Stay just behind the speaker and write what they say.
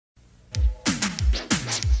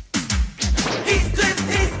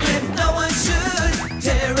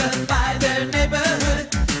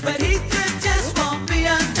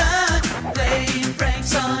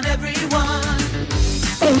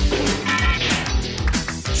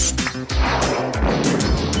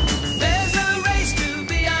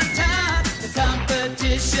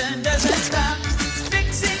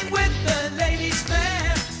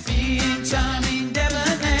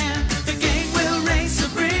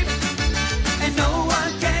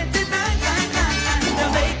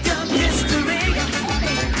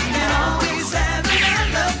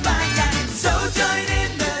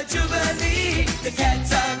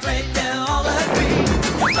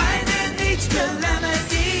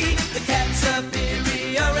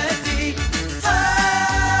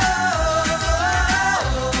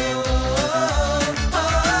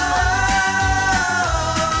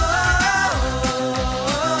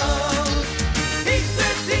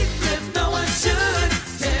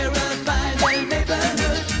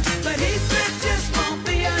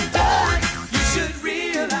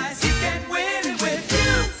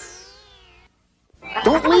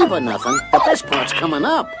nothing, but this part's coming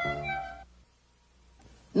up.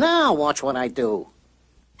 Now watch what I do.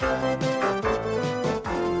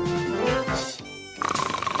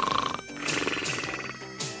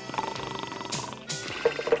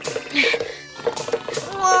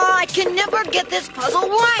 Oh, I can never get this puzzle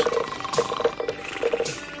right.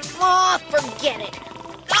 Oh, forget it.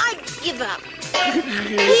 I give up.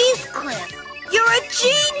 Heathcliff, you're a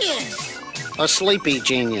genius. A sleepy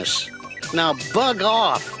genius. Now bug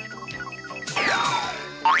off.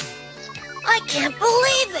 I can't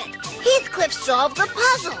believe it. Heathcliff solved the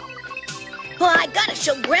puzzle. Well, I gotta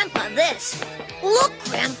show Grandpa this. Look,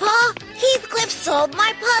 Grandpa. Heathcliff solved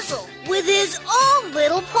my puzzle with his own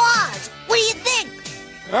little paws. What do you think?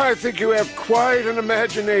 I think you have quite an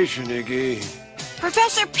imagination, Iggy.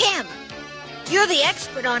 Professor Pym, you're the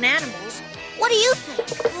expert on animals. What do you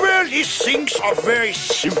think? Well, these things are very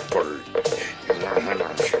simple.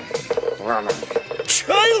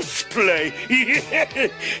 Child's play.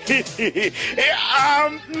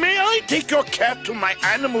 May I take your cat to my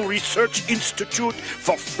Animal Research Institute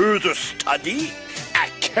for further study? A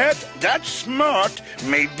cat that smart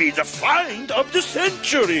may be the find of the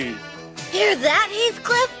century. Hear that,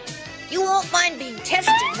 Heathcliff? You won't mind being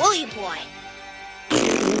tested, will you, boy?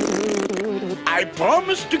 I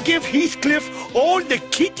promise to give Heathcliff all the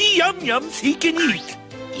kitty yum-yums he can eat.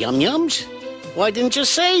 Yum-yums? Why didn't you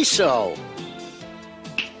say so?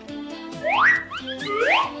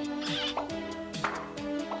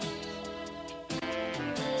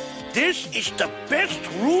 This is the best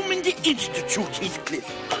room in the Institute, Heathcliff.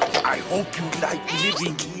 I hope you like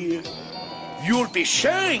living here. You'll be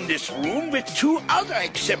sharing this room with two other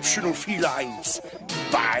exceptional felines,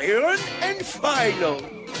 Byron and Philo.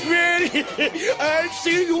 Well, I'll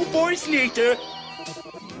see you boys later.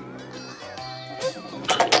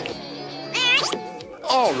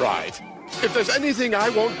 All right. If there's anything I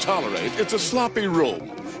won't tolerate, it's a sloppy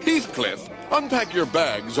room. Heathcliff, unpack your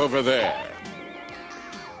bags over there.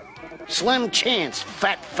 Slim chance,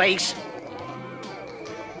 fat face.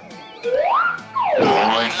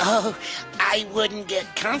 Oh, I wouldn't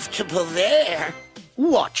get comfortable there.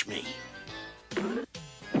 Watch me.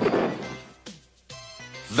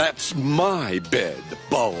 That's my bed,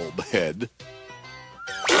 bulb head.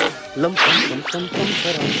 Lum tum tum tum tum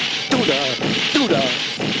tum. Doo-da, doo-da.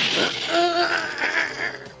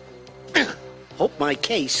 Hope my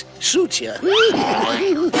case suits you.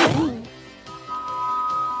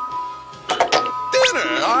 Dinner!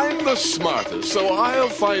 I'm the smartest, so I'll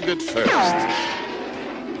find it first.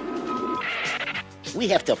 We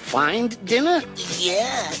have to find dinner?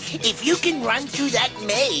 Yeah, if you can run through that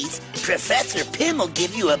maze, Professor Pym will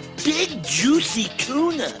give you a big, juicy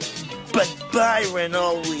tuna. But Byron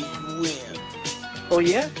always wins. Oh,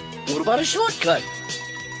 yeah? What about a shortcut?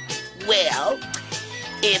 Well,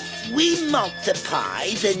 if we multiply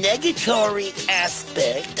the negatory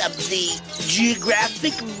aspect of the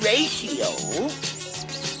geographic ratio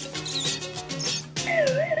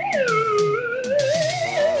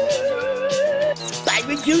by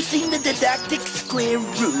reducing the didactic square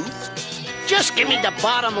root. Just give me the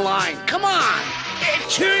bottom line. Come on.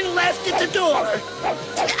 Turn left at the door.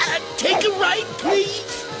 Take a right,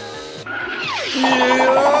 please.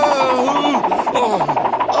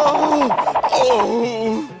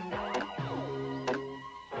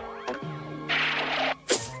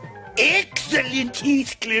 Excellent,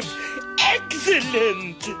 Heathcliff.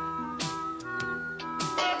 Excellent.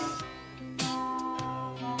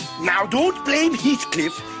 Now, don't blame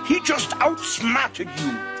Heathcliff. He just outsmarted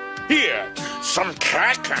you. Here, some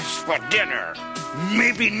crackers for dinner.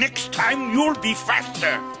 Maybe next time you'll be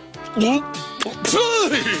faster.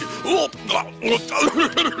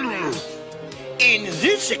 In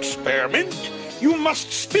this experiment, you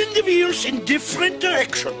must spin the wheels in different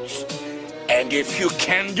directions. And if you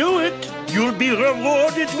can do it, you'll be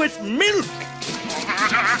rewarded with milk.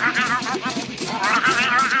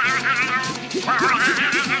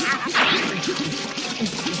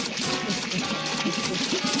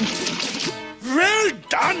 Well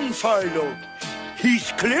done, Philo.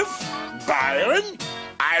 Heathcliff, Byron,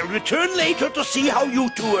 I'll return later to see how you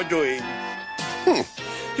two are doing.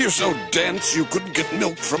 You're so dense you couldn't get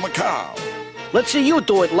milk from a cow. Let's see you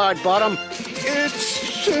do it, Lard Bottom. It's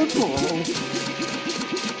simple.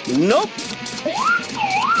 Nope.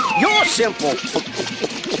 You're simple.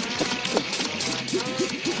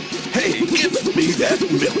 Hey, give me that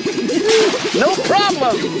milk. No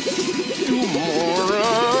problem. You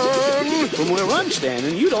moron. From where I'm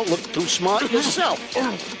standing, you don't look too smart yourself.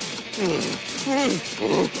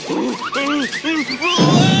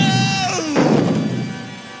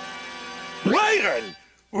 Byron,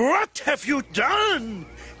 what have you done?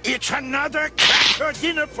 It's another cracker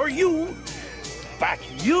dinner for you. But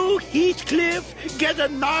you, Heathcliff, get a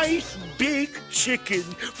nice big chicken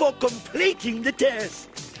for completing the test.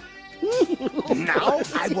 Now,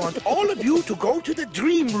 I want all of you to go to the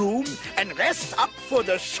dream room and rest up for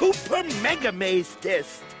the Super Mega Maze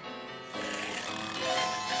test.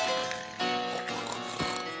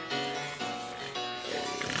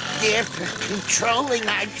 They're controlling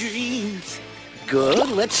our dreams. Good.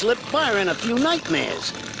 Let's slip Byron a few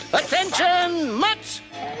nightmares. Attention, mutts!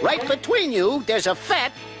 Right between you, there's a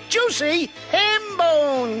fat, juicy ham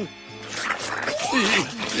bone.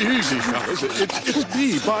 Easy, fellas. It's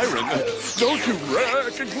me, Byron. Don't you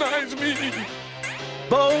recognize me?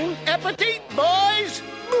 Bon appetit, boys!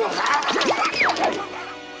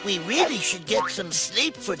 We really should get some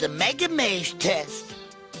sleep for the Mega Maze test.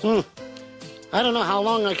 I don't know how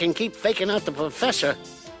long I can keep faking out the professor.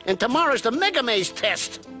 And tomorrow's the Mega Maze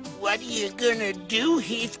test. What are you gonna do,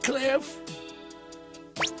 Heathcliff?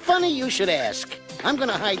 Funny you should ask. I'm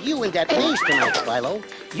gonna hide you in that maze tonight, Philo.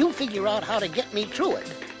 You figure out how to get me through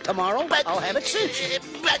it. Tomorrow, I'll have it cinched.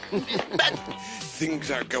 But...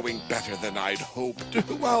 Things are going better than I'd hoped.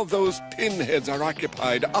 While those pinheads are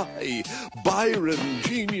occupied, I, Byron,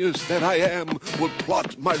 genius that I am, will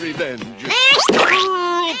plot my revenge.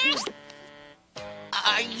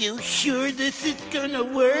 Are you sure this is gonna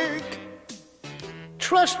work?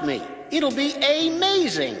 Trust me, it'll be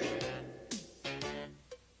amazing.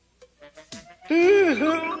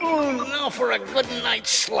 Now for a good night's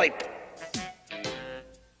sleep.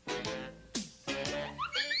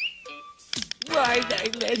 Why'd I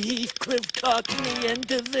let Heathcliff talk me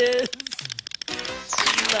into this?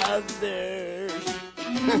 Mother.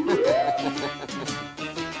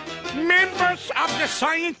 Members of the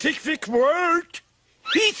scientific world,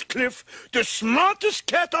 Heathcliff, the smartest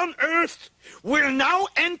cat on Earth, will now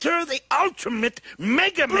enter the ultimate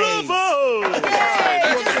Mega Maze. Bravo!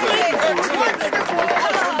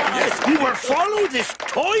 Yes, we will follow this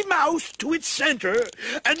toy mouse to its center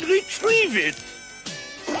and retrieve it.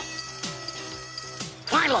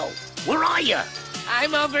 Philo, where are you?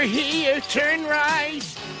 I'm over here. Turn right.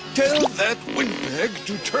 Tell that windbag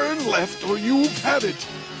to turn left or you've had it.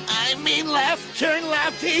 I mean left. Turn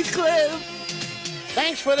left, Heathcliff.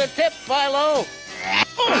 Thanks for the tip, Philo.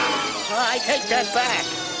 I take that back.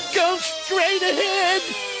 Go straight ahead.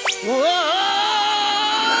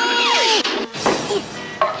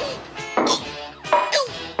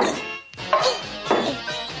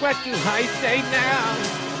 What do I say now?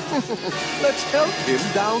 Let's help him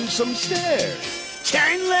down some stairs.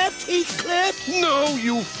 Turn left, Heathcliff. No,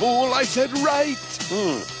 you fool. I said right.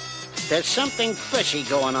 There's something fishy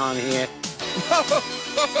going on here.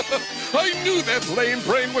 I knew that lame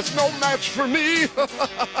brain was no match for me.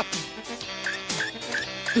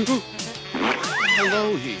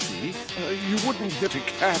 Hello, Heathy. You wouldn't hit a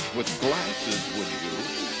cat with glasses, would you?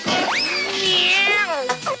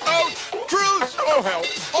 Ouch! Cruz! Oh, help!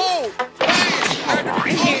 Oh!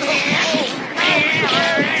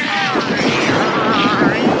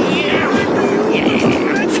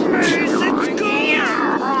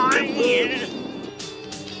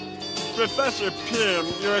 Professor Pym,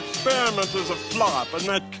 your experiment is a flop, and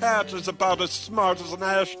that cat is about as smart as an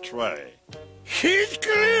ashtray.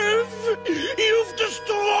 Heathcliff, you've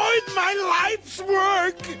destroyed my life's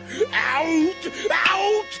work. Out!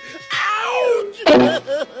 Out! Out!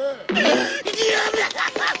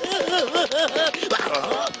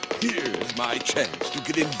 Here's my chance to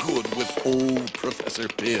get in good with old Professor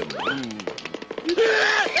Pym.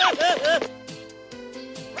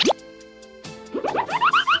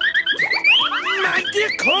 My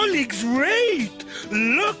dear colleagues, wait!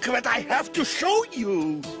 Look what I have to show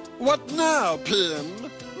you. What now,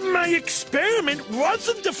 Pym? My experiment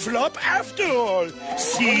wasn't a flop after all.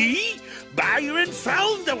 See? Byron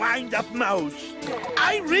found the wind-up mouse.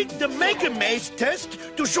 I rigged the Mega Maze test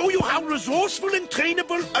to show you how resourceful and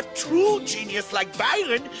trainable a true genius like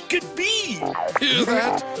Byron can be. Hear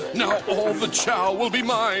that? Now all the chow will be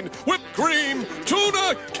mine. Whipped cream,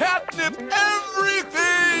 tuna, catnip,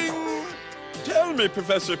 everything! Tell me,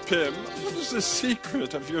 Professor Pym, what is the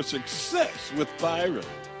secret of your success with Byron?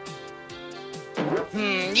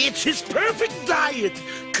 It's his perfect diet.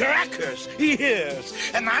 Crackers, yes.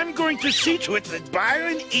 And I'm going to see to it that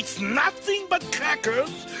Byron eats nothing but crackers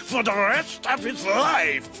for the rest of his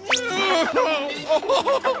life.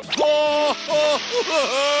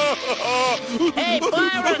 Hey,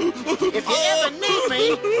 Byron, if you ever need me,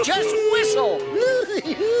 just whistle.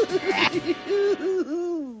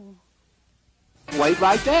 Wait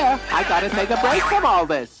right there. I gotta take a break from all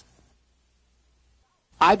this.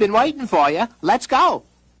 I've been waiting for you. Let's go.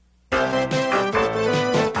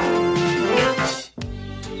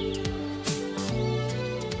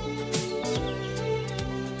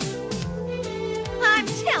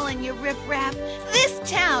 telling you, Riff Raff, this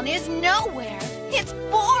town is nowhere. It's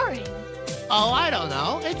boring. Oh, I don't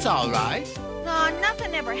know. It's all right. Aw,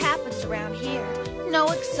 nothing ever happens around here. No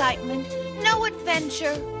excitement, no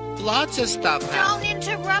adventure. Lots of stuff Don't happens.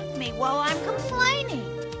 interrupt me while I'm complaining.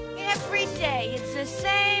 Every day it's the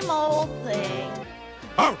same old thing.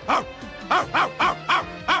 Ow, ow, ow, ow, ow, ow,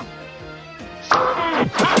 ow.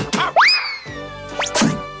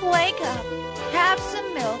 Wake up, have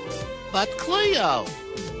some milk, But Cleo,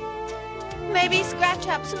 maybe scratch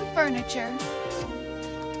up some furniture.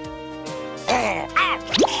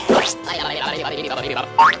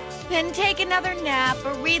 Then take another nap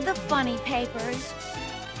or read the funny papers.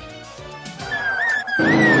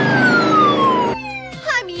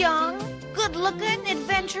 I'm young, good-looking,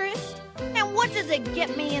 adventurous. And what does it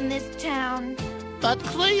get me in this town? but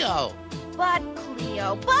Cleo. But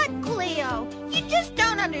Cleo, you just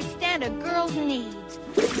don't understand a girl's needs.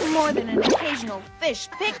 More than an occasional fish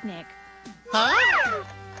picnic. Huh?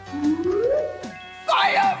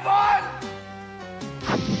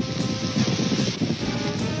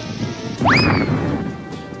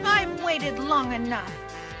 I've waited long enough.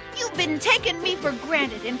 You've been taking me for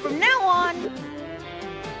granted, and from now on,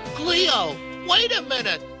 Cleo, wait a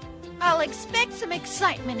minute. I'll expect some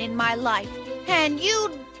excitement in my life, and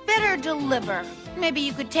you'd better deliver. Maybe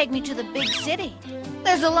you could take me to the big city.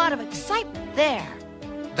 There's a lot of excitement there.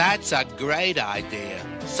 That's a great idea.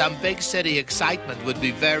 Some big city excitement would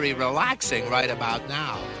be very relaxing right about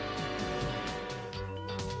now.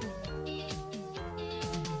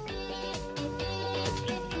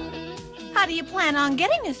 How do you plan on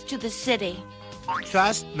getting us to the city?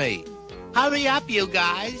 Trust me. Hurry up, you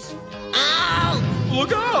guys.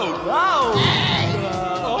 Look out! Oh!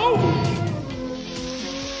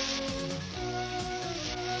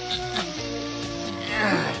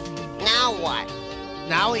 Now what?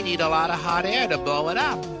 Now we need a lot of hot air to blow it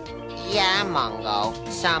up. Yeah, Mungo.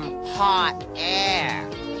 Some hot air.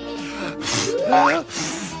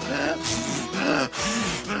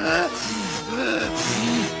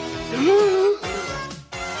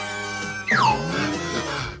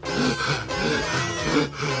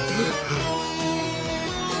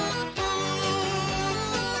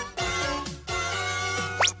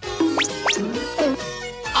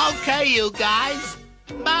 Okay, you guys.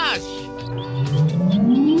 Mush.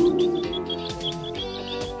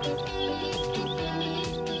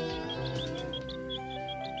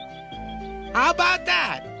 How about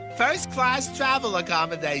that? First-class travel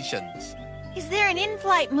accommodations. Is there an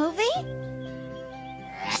in-flight movie?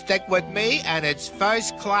 Stick with me, and it's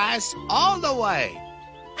first class all the way.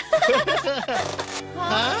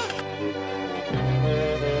 Huh?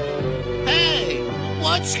 Hey,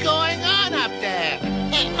 what's going on up there?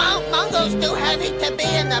 Hey, Mungo's too heavy to be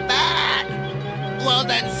in the back. Well,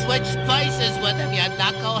 then switch places with him, you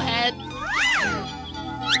knucklehead.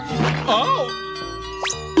 Oh!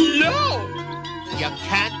 No! You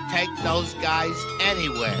can't take those guys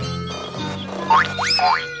anywhere.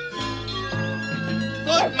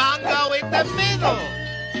 Put Mongo in the middle.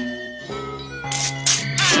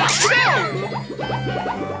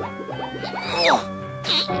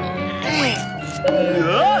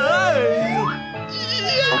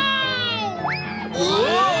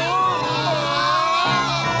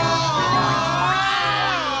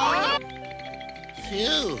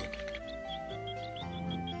 Phew.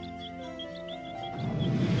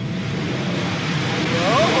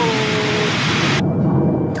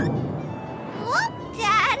 Look,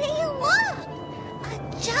 Daddy, look! A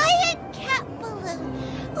giant cat balloon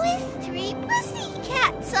with 3 pussy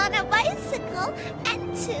cats on a bicycle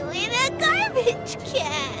and 2 in a garbage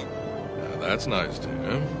can. That's nice,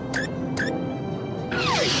 Tim.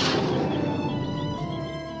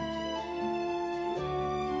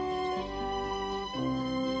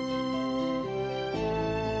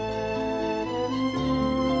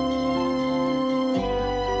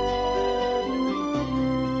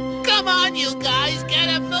 Come on, you guys, get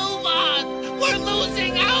a move on. We're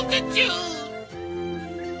losing altitude.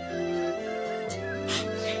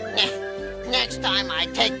 Next time I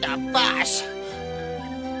take the bus.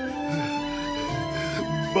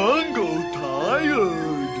 Mungo tired.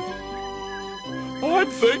 I'm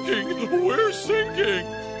thinking we're sinking.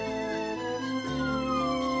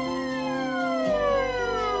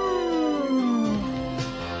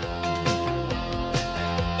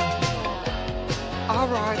 All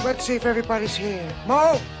right, let's see if everybody's here.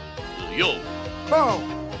 Mo, Yo. Bo,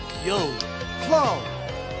 Yo. Flo.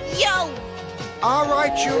 Yo! All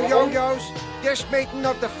right, you yo-yos. This meeting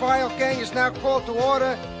of the File Gang is now called to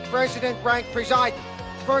order. President Rank presiding.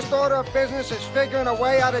 First order of business is figuring a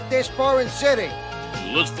way out of this boring city.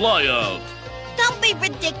 Let's fly out. Don't be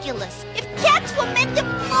ridiculous. If cats were meant to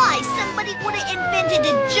fly, somebody would have invented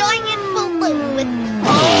a giant balloon with...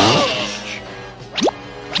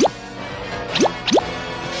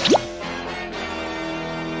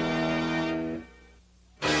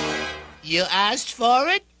 You asked for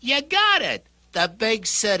it, you got it. The big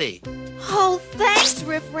city. Oh, thanks,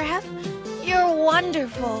 Riff Raff. You're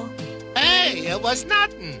wonderful. Hey, it was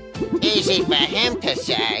nothing. Easy for him to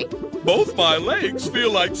say. Both my legs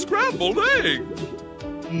feel like scrambled eggs.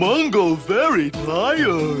 Mungo very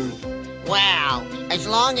tired. Well, as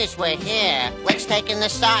long as we're here, let's take in the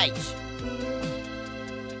sights.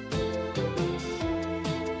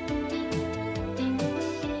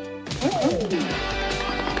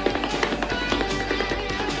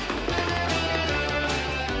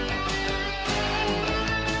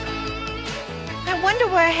 I wonder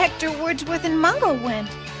where Hector Wordsworth and Mungo went.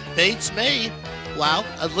 Beats me. Well,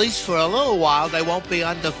 at least for a little while, they won't be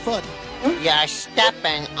underfoot. You're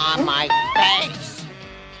stepping on my face.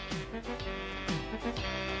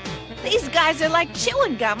 These guys are like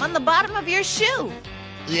chewing gum on the bottom of your shoe.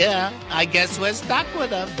 Yeah, I guess we're stuck with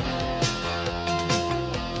them.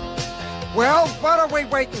 Well, what are we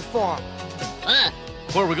waiting for?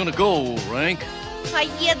 Where are we gonna go, Rank? I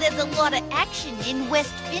hear there's a lot of action in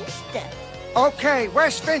Westminster. Okay,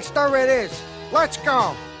 Westminster it is. Let's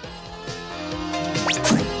go.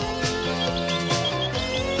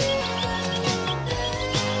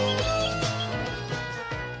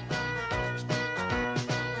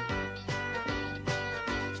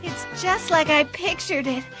 It's just like I pictured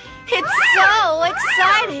it. It's so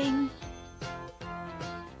exciting.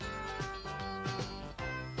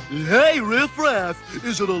 Hey, Riff Raff,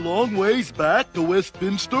 is it a long ways back to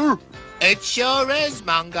Westminster? It sure is,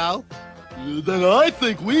 Mungo. Then I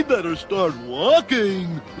think we better start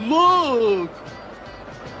walking. Look!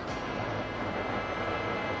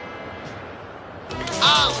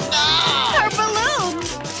 Oh, no! Our balloon!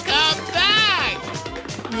 Come back!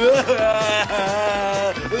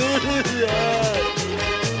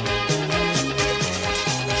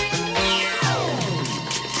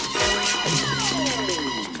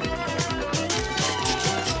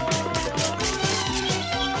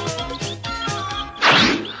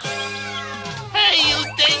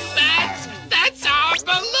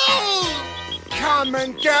 Come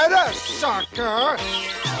and get us, sucker!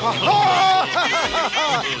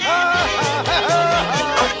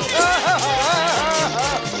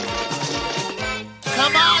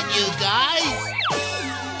 Come on, you guys!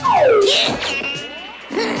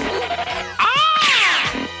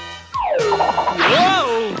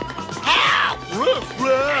 Whoa! Riff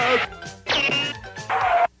Raff!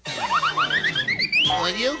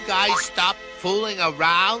 Will you guys stop fooling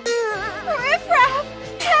around? Riff Raff,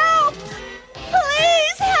 help!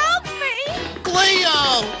 Please help me!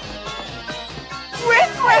 Cleo!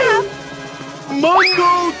 Riff Raff!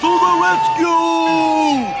 Mungo to the rescue!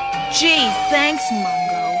 Gee, thanks, Mungo.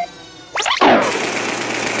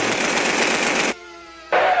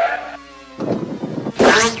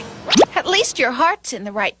 At least your heart's in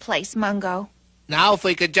the right place, Mungo. Now if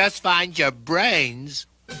we could just find your brains.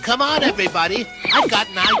 Come on, everybody. I've got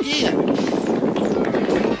an idea.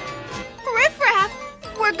 Riff Raff,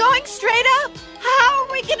 we're going straight up. How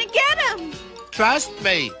are we gonna get him? Trust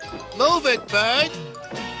me. Move it, bird.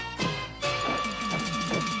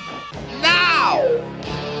 Now!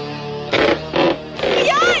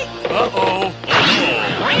 Yikes! Uh-oh.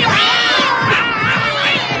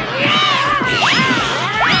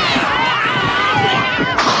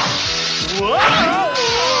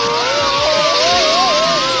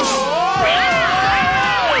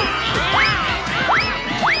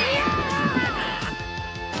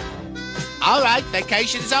 All right,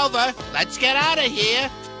 vacation's over. Let's get out of here.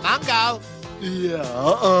 Mungo. Yeah,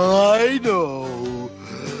 I know.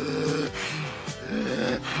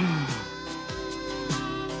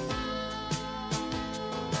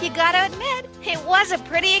 You gotta admit, it was a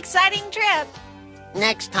pretty exciting trip.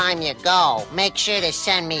 Next time you go, make sure to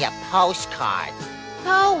send me a postcard.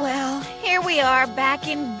 Oh, well, here we are back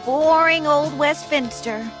in boring old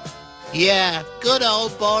Westminster. Yeah, good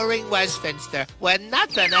old boring Westminster, where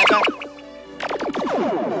nothing ever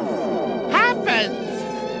happens.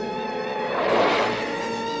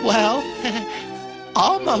 Well,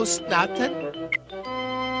 almost nothing.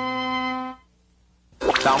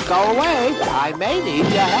 Don't go away. I may need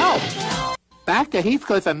your help. Back to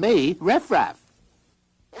Heathcliff and me, Riff Raff.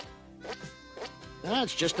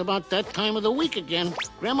 It's just about that time of the week again.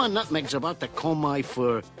 Grandma Nutmeg's about to comb my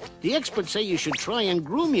fur. The experts say you should try and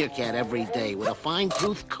groom your cat every day with a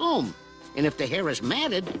fine-toothed comb. And if the hair is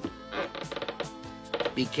matted,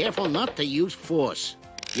 be careful not to use force.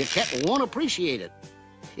 Your cat won't appreciate it.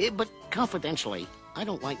 But confidentially, I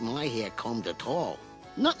don't like my hair combed at all.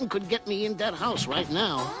 Nothing could get me in that house right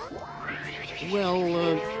now. Well,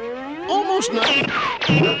 almost nothing.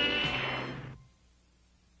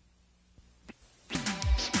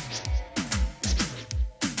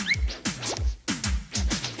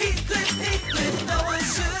 Heathcliff, no one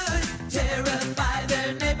should terrify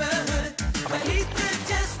their neighborhood. But Heathcliff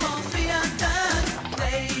just won't be undone,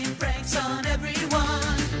 playing pranks on